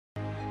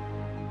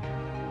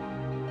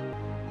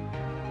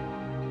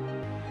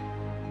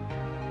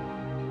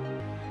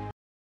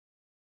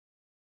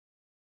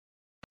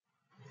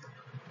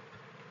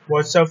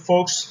What's up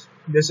folks,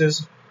 this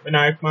is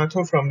Vinayak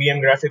Mathur from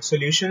VM Graphics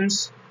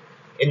Solutions.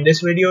 In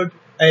this video,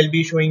 I'll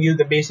be showing you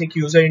the basic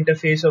user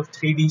interface of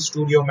 3D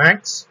Studio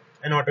Max,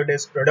 an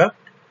Autodesk product.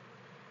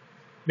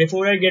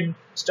 Before I get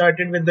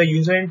started with the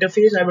user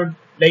interface, I would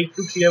like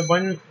to clear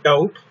one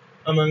doubt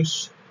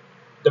amongst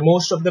the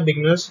most of the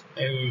beginners,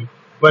 and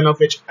one of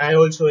which I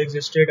also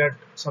existed at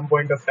some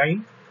point of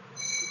time,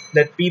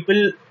 that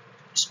people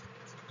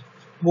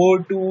go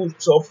to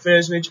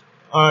softwares which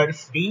are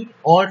free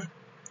or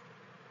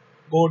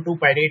go to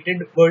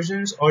pirated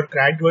versions or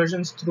cracked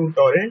versions through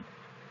torrent.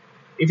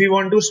 If you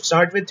want to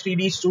start with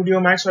 3D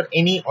Studio Max or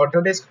any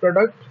Autodesk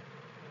product,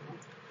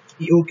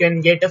 you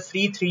can get a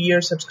free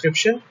 3-year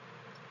subscription.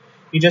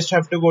 You just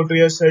have to go to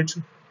your search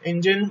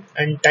engine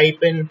and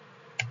type in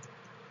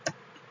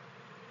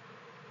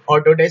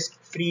Autodesk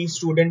free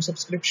student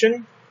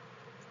subscription,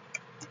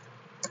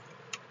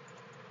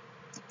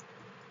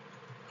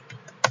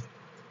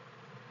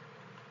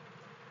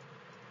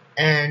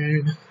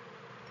 and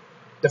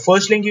the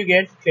first link you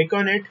get, click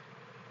on it.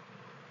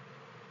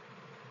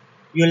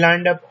 You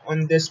land up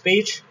on this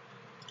page.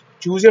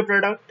 Choose your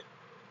product,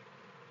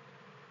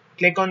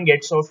 click on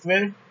get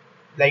software,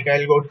 like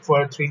I'll go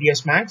for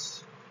 3ds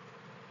Max.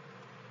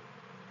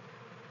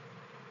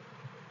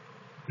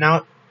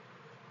 Now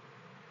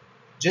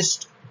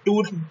just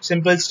two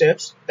simple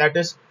steps, that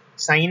is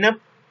sign up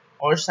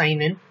or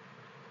sign in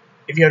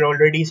if you're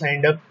already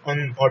signed up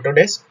on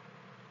Autodesk.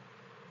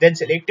 Then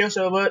select your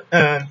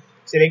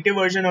select your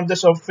version of the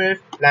software,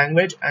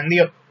 language, and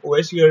the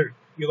OS you're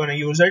gonna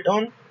use it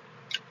on,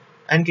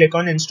 and click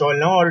on install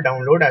now or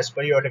download as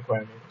per your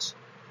requirements.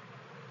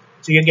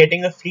 So you're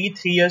getting a free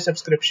 3-year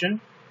subscription,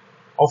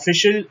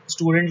 official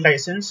student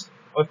license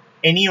of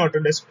any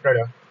Autodesk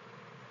product.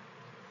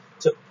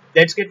 So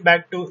let's get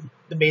back to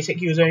the basic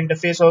user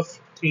interface of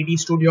 3D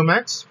Studio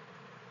Max.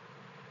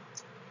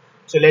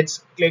 So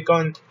let's click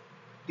on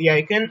the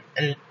icon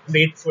and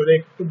wait for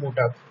it to boot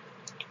up.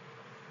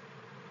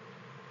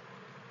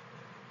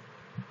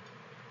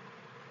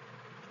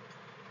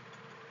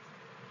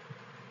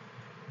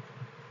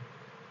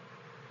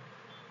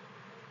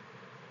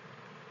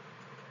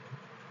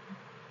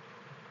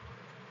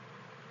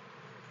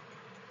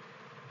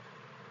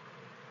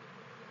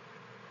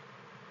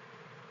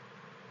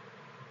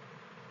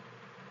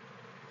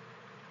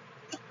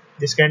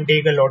 This can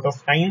take a lot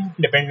of time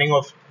depending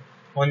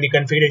on the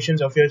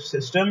configurations of your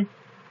system.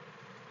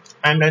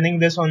 I'm running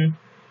this on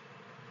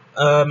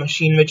a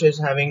machine which is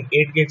having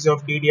 8 gigs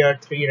of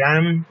DDR3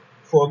 RAM,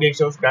 4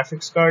 gigs of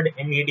graphics card,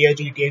 NVIDIA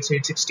GTX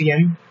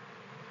 860M.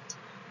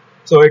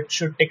 So it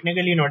should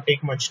technically not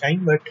take much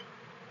time, but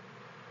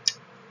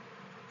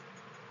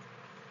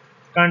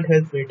can't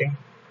help waiting.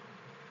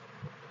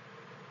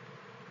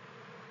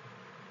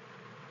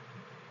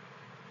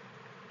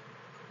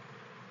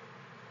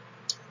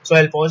 So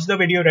I'll pause the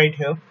video right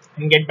here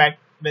and get back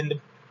when the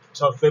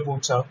software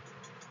boots up.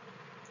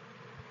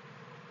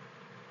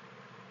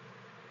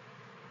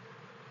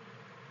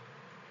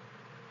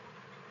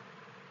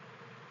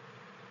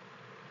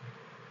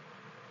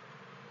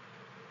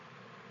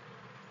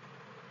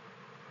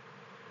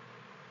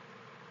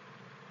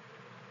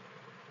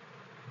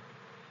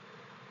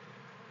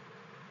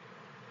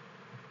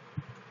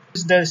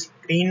 This is the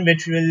screen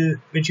which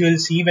you will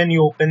see when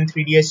you open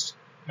 3ds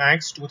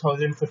Max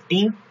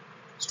 2015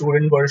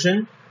 student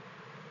version.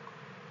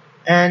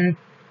 And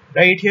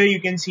right here you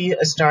can see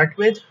a start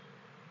with.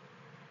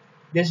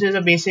 This is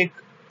a basic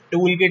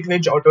toolkit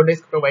which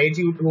Autodesk provides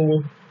you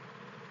to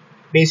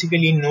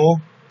basically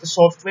know the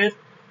software.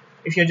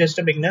 If you're just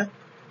a beginner,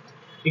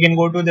 you can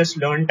go to this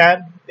learn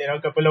tab. There are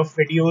a couple of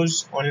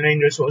videos, online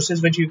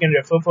resources which you can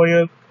refer for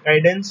your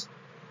guidance,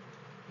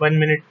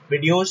 1-minute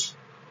videos.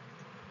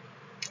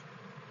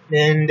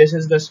 Then this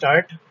is the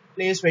start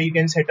place where you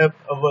can set up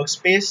a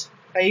workspace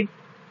type,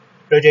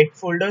 project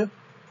folder,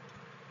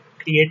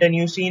 create a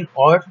new scene,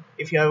 or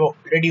if you have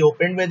already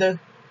opened with a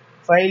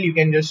file, you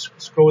can just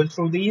scroll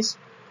through these.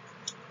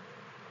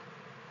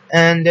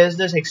 And there's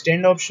this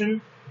extend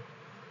option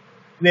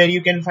where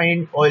you can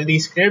find all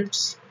these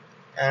scripts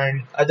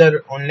and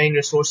other online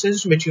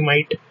resources which you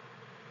might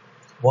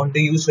want to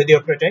use with your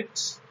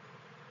projects.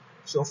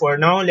 So for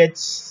now,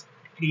 let's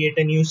create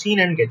a new scene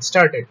and get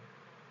started.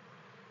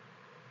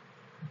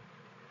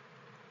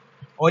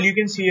 All you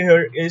can see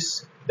here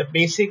is the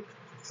basic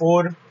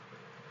 4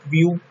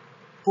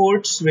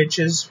 viewports, which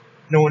is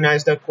known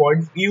as the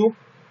quad view.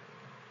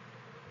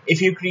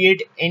 If you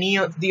create any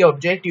of the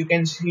object, you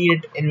can see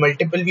it in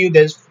multiple view.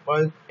 There's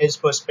one is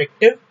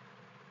perspective,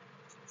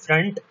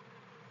 front,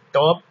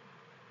 top,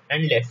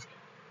 and left.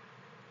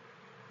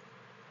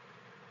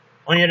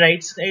 On your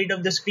right side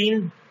of the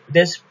screen,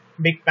 this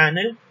big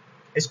panel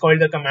is called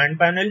the command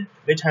panel,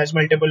 which has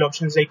multiple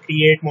options like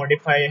create,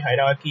 modify,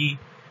 hierarchy,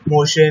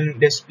 motion,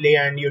 display,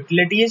 and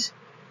utilities,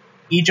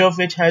 each of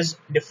which has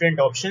different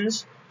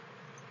options.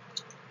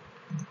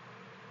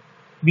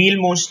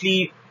 We'll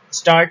mostly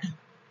start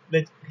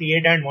with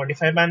create and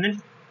modify panel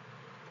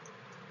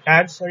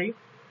tabs,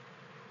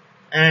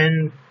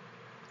 and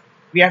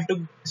we have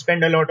to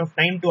spend a lot of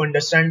time to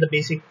understand the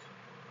basic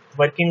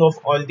working of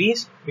all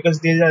these, because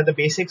these are the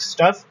basic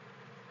stuff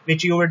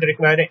which you would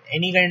require in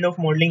any kind of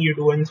modeling you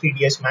do in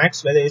 3ds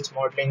Max, whether it's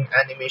modeling,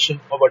 animation,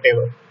 or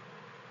whatever.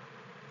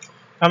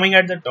 Coming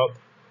at the top,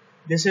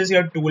 this is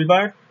your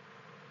toolbar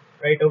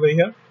right over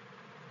here.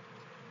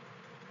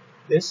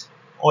 This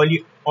all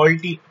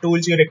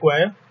tools you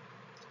require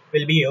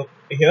will be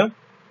here.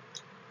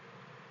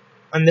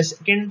 On the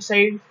second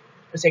side,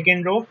 the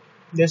second row,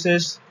 this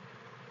is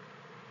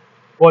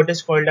what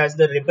is called as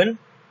the ribbon.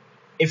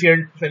 If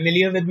you're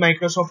familiar with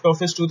Microsoft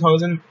Office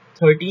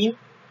 2013,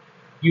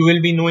 you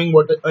will be knowing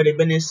what a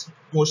ribbon is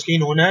mostly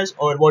known as,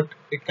 or what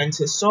it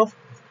consists of.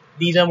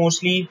 These are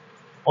mostly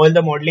all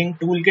the modeling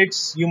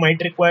toolkits you might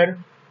require,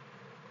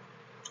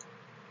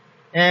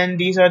 and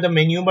these are the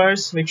menu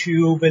bars which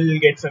you will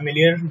get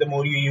familiar the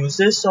more you use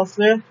this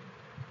software.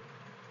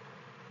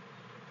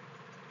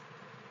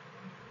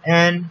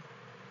 And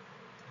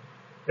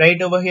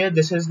right over here,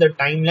 this is the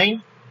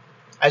timeline,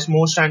 as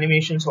most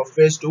animation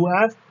softwares do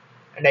have,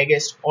 and I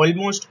guess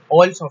almost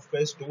all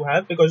softwares do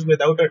have, because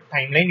without a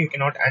timeline you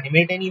cannot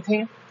animate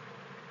anything.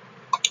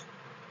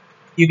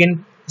 You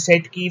can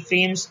set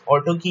keyframes,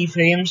 auto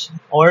keyframes,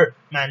 or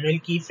manual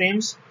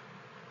keyframes.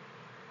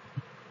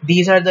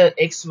 These are the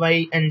X,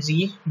 Y, and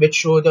Z, which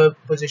show the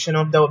position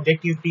of the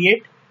object you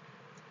create.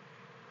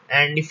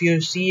 And if you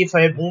see, if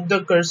I move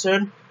the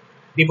cursor,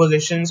 the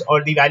positions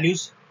or the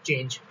values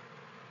change.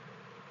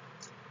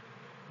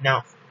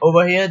 Now,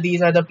 over here,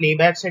 these are the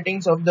playback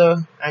settings of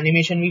the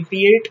animation we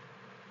create,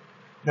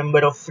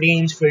 number of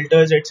frames,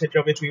 filters,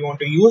 etc., which we want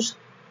to use.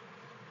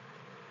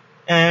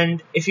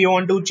 And if you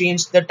want to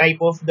change the type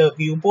of the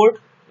viewport,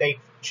 like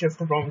shift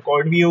from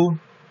quad view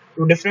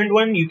to different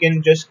one, you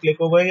can just click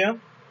over here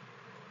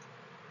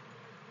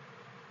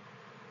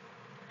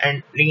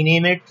and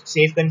rename it,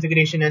 save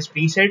configuration as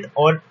preset,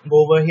 or go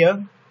over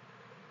here,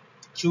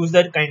 choose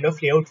the kind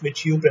of layout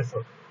which you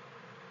prefer.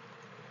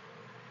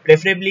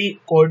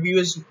 Preferably quad view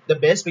is the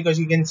best because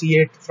you can see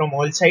it from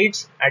all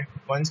sides at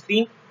one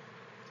screen.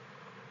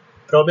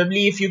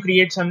 Probably if you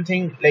create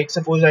something like,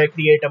 suppose I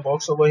create a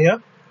box over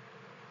here,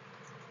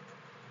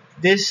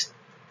 this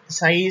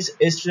size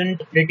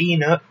isn't big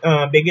enough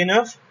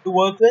to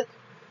work with.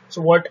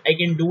 So what I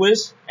can do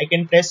is I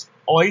can press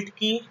Alt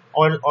key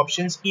or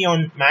Options key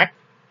on Mac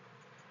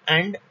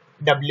and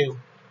W.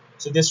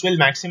 So this will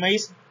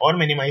maximize or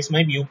minimize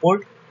my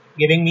viewport,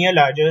 giving me a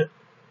larger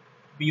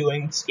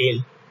viewing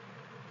scale.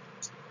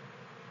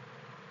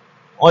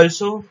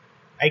 Also,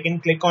 I can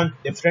click on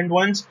different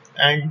ones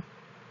and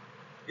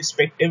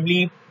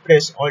respectively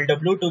press Alt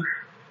W to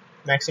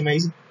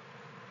maximize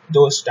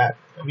those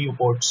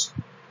viewports.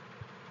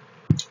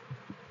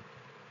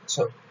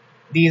 So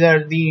these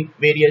are the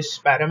various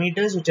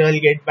parameters which I'll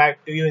get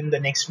back to you in the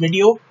next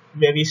video,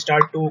 where we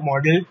start to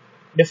model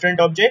different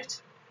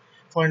objects.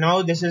 For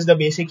now, this is the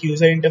basic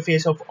user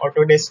interface of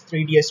Autodesk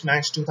 3DS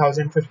Max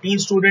 2015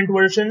 student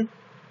version.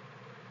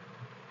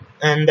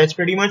 And that's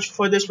pretty much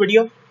for this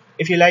video.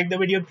 If you liked the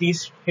video,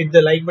 please hit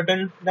the like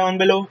button down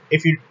below.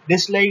 If you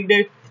disliked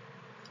it,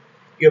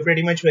 you're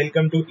pretty much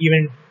welcome to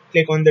even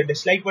click on the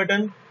dislike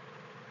button.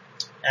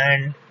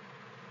 And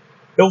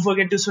don't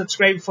forget to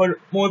subscribe for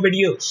more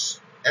videos.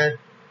 And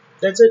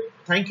that's it.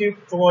 Thank you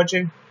for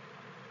watching.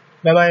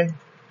 Bye bye.